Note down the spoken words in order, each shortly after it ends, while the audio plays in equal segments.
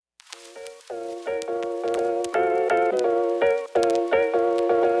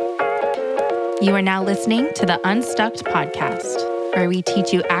You are now listening to the Unstuck podcast, where we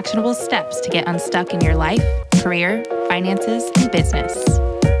teach you actionable steps to get unstuck in your life, career, finances, and business.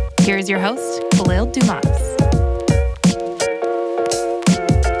 Here is your host, Kahlil Dumas.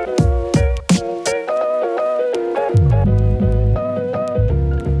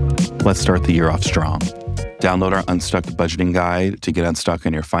 Let's start the year off strong. Download our Unstuck budgeting guide to get unstuck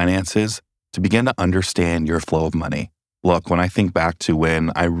in your finances, to begin to understand your flow of money. Look, when I think back to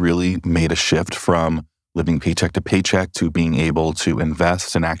when I really made a shift from living paycheck to paycheck to being able to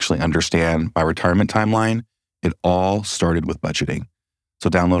invest and actually understand my retirement timeline, it all started with budgeting. So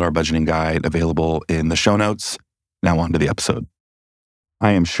download our budgeting guide, available in the show notes. Now on to the episode.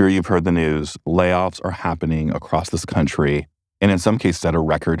 I am sure you've heard the news. Layoffs are happening across this country, and in some cases at a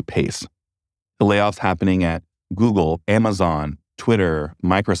record pace. The layoffs happening at Google, Amazon, Twitter,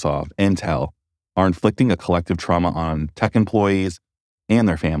 Microsoft, Intel are inflicting a collective trauma on tech employees and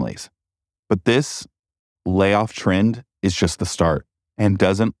their families. But this layoff trend is just the start and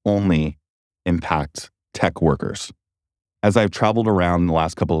doesn't only impact tech workers. As I've traveled around in the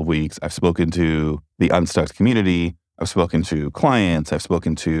last couple of weeks, I've spoken to the Unstuck community, I've spoken to clients, I've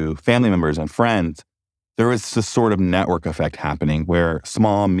spoken to family members and friends. There is this sort of network effect happening where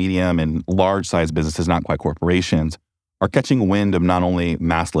small, medium, and large-sized businesses, not quite corporations, are catching wind of not only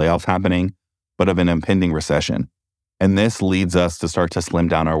mass layoffs happening, but of an impending recession. And this leads us to start to slim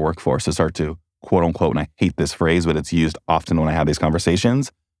down our workforce, to start to, quote unquote, and I hate this phrase, but it's used often when I have these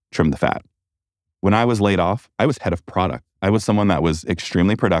conversations, trim the fat. When I was laid off, I was head of product. I was someone that was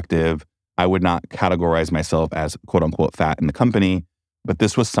extremely productive. I would not categorize myself as, quote unquote, fat in the company, but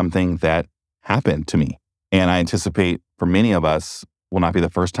this was something that happened to me. And I anticipate for many of us will not be the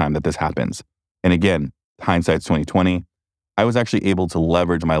first time that this happens. And again, hindsight's 2020. I was actually able to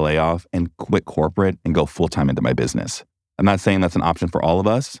leverage my layoff and quit corporate and go full-time into my business. I'm not saying that's an option for all of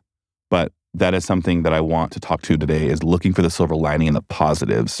us, but that is something that I want to talk to today, is looking for the silver lining and the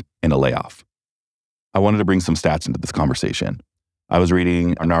positives in a layoff. I wanted to bring some stats into this conversation. I was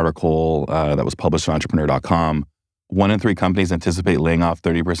reading an article that was published on Entrepreneur.com. 1 in 3 companies anticipate laying off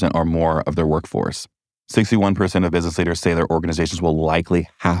 30% or more of their workforce. 61% of business leaders say their organizations will likely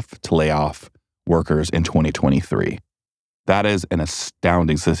have to lay off workers in 2023. That is an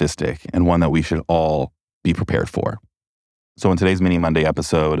astounding statistic, and one that we should all be prepared for. So in today's Mini Monday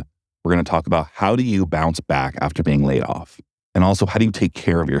episode, we're going to talk about how do you bounce back after being laid off? And also, how do you take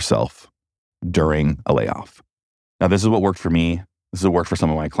care of yourself during a layoff? Now, this is what worked for me. This has worked for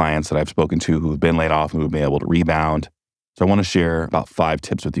some of my clients that I've spoken to who've been laid off and who've been able to rebound. So I want to share about 5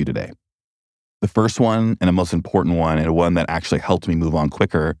 tips with you today. The first one, and the most important one, and one that actually helped me move on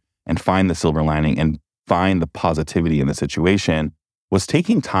quicker and find the silver lining and find the positivity in the situation, was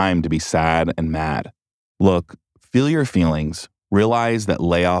taking time to be sad and mad. Look, feel your feelings. Realize that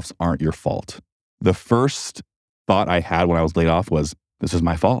layoffs aren't your fault. The first thought I had when I was laid off was, this is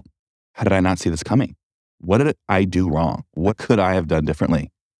my fault. How did I not see this coming? What did I do wrong? What could I have done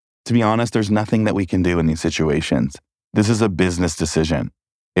differently? To be honest, there's nothing that we can do in these situations. This is a business decision.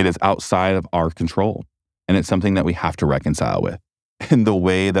 It is outside of our control, and it's something that we have to reconcile with. And the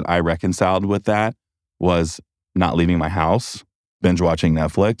way that I reconciled with that was not leaving my house, binge watching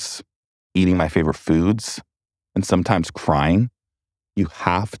Netflix, eating my favorite foods, and sometimes crying. You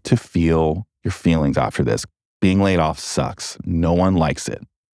have to feel your feelings after this. Being laid off sucks. No one likes it.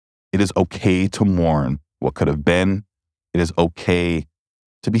 It is okay to mourn what could have been. It is okay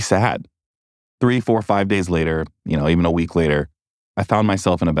to be sad. 3, 4, 5 days later, even a week later, I found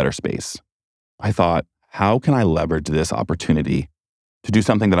myself in a better space. I thought, how can I leverage this opportunity to do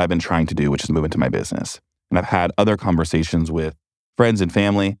something that I've been trying to do, which is move into my business? And I've had other conversations with friends and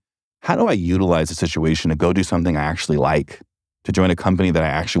family. How do I utilize the situation to go do something I actually like, to join a company that I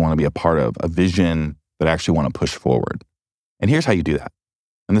actually want to be a part of, a vision that I actually want to push forward? And here's how you do that.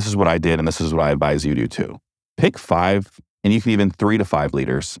 And this is what I did, and this is what I advise you to do too. Pick 5, and you can even 3 to 5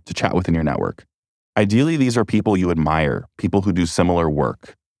 leaders to chat with in your network. Ideally, these are people you admire, people who do similar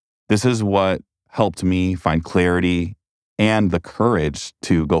work. This is what helped me find clarity and the courage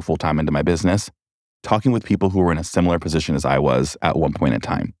to go full-time into my business, talking with people who were in a similar position as I was at one point in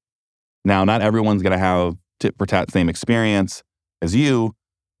time. Now, not everyone's going to have tit-for-tat same experience as you,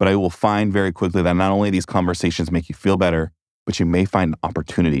 but I will find very quickly that not only these conversations make you feel better, but you may find an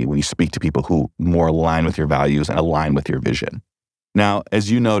opportunity when you speak to people who more align with your values and align with your vision. Now, as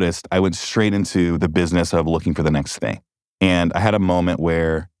you noticed, I went straight into the business of looking for the next thing. And I had a moment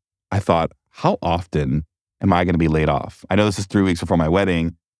where I thought, how often am I going to be laid off? I know this is 3 weeks before my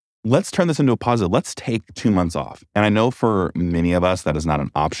wedding, let's turn this into a positive. Let's take 2 months off. And I know for many of us, that is not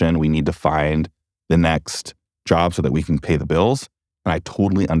an option. We need to find the next job so that we can pay the bills. And I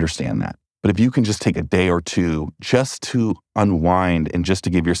totally understand that. But if you can just take a day or two just to unwind and just to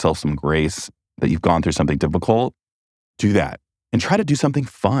give yourself some grace that you've gone through something difficult, do that. And try to do something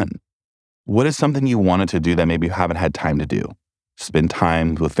fun. What is something you wanted to do that maybe you haven't had time to do? Spend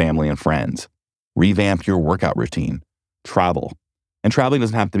time with family and friends. Revamp your workout routine. Travel. And traveling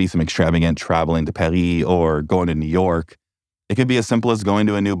doesn't have to be some extravagant traveling to Paris or going to New York. It could be as simple as going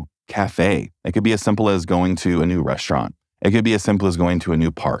to a new cafe. It could be as simple as going to a new restaurant. It could be as simple as going to a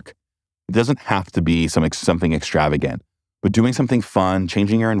new park. It doesn't have to be something extravagant, but doing something fun,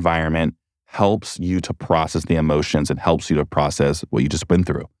 changing your environment helps you to process the emotions and helps you to process what you just went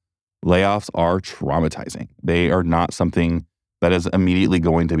through. Layoffs are traumatizing. They are not something that is immediately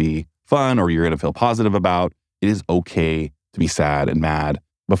going to be fun or you're going to feel positive about. It is okay to be sad and mad,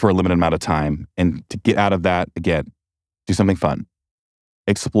 but for a limited amount of time. And to get out of that, again, do something fun.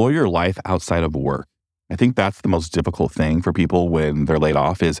 Explore your life outside of work. I think that's the most difficult thing for people when they're laid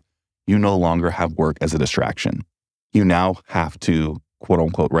off is you no longer have work as a distraction. You now have to, quote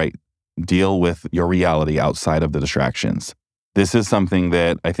unquote, right, deal with your reality outside of the distractions. This is something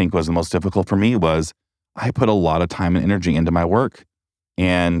that I think was the most difficult for me was I put a lot of time and energy into my work.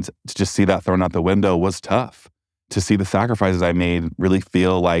 And to just see that thrown out the window was tough. To see the sacrifices I made really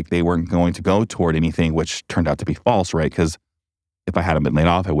feel like they weren't going to go toward anything, which turned out to be false, right? Because if I hadn't been laid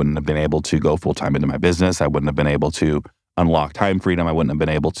off, I wouldn't have been able to go full-time into my business. I wouldn't have been able to unlock time freedom. I wouldn't have been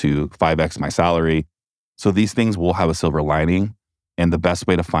able to 5x my salary. So these things will have a silver lining. And the best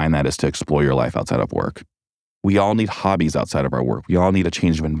way to find that is to explore your life outside of work. We all need hobbies outside of our work. We all need a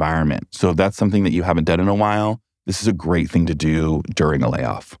change of environment. So if that's something that you haven't done in a while, this is a great thing to do during a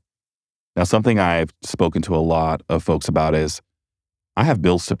layoff. Now, something I've spoken to a lot of folks about is I have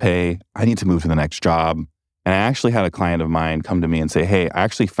bills to pay. I need to move to the next job. And I actually had a client of mine come to me and say, hey, I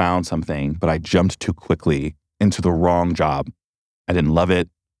actually found something, but I jumped too quickly into the wrong job. I didn't love it.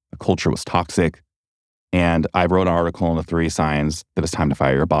 The culture was toxic. And I wrote an article on the 3 signs that it's time to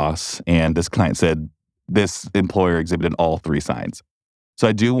fire your boss. And this client said this employer exhibited all 3 signs. So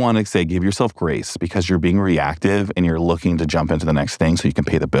I do want to say, give yourself grace because you're being reactive and you're looking to jump into the next thing so you can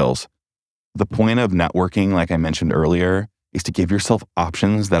pay the bills. The point of networking, like I mentioned earlier, is to give yourself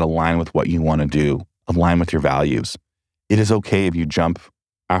options that align with what you want to do, align with your values. It is okay if you jump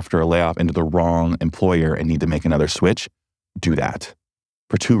after a layoff into the wrong employer and need to make another switch. Do that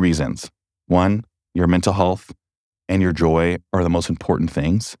for 2 reasons. 1, your mental health and your joy are the most important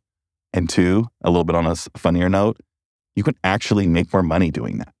things. And 2, a little bit on a funnier note, you can actually make more money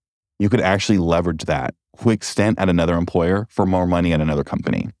doing that. You could actually leverage that quick stint at another employer for more money at another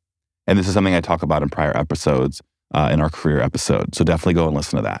company. And this is something I talk about in prior episodes, in our career episode. So definitely go and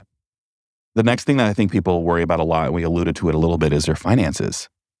listen to that. The next thing that I think people worry about a lot, and we alluded to it a little bit, is their finances.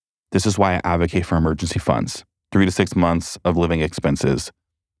 This is why I advocate for emergency funds, 3 to 6 months of living expenses.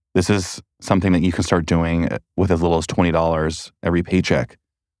 This is something that you can start doing with as little as $20 every paycheck.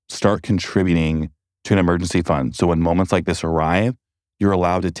 Start contributing to an emergency fund. So when moments like this arrive, you're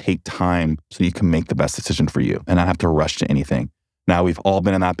allowed to take time so you can make the best decision for you and not have to rush to anything. Now, we've all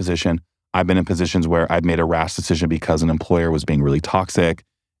been in that position. I've been in positions where I've made a rash decision because an employer was being really toxic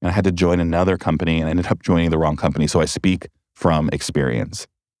and I had to join another company and I ended up joining the wrong company. So I speak from experience.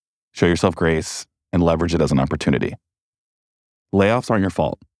 Show yourself grace and leverage it as an opportunity. Layoffs aren't your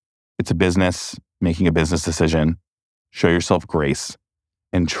fault. It's a business making a business decision. Show yourself grace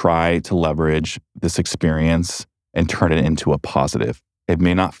and try to leverage this experience and turn it into a positive. It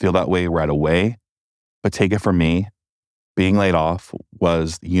may not feel that way right away, but take it from me. Being laid off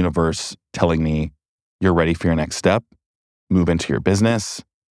was the universe telling me, you're ready for your next step. Move into your business.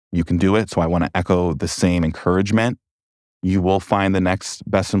 You can do it. So I want to echo the same encouragement. You will find the next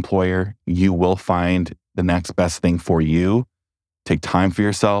best employer. You will find the next best thing for you. Take time for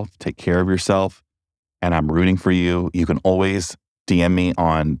yourself. Take care of yourself. And I'm rooting for you. You can always DM me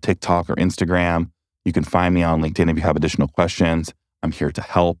on TikTok or Instagram. You can find me on LinkedIn if you have additional questions. I'm here to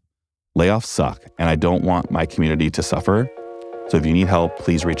help. Layoffs suck, and I don't want my community to suffer. So if you need help,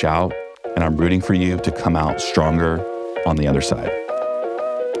 please reach out. And I'm rooting for you to come out stronger on the other side.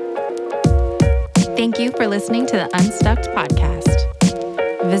 Thank you for listening to the Unstucked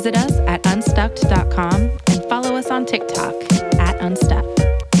podcast. Visit us at unstucked.com and follow us on TikTok @Unstuck.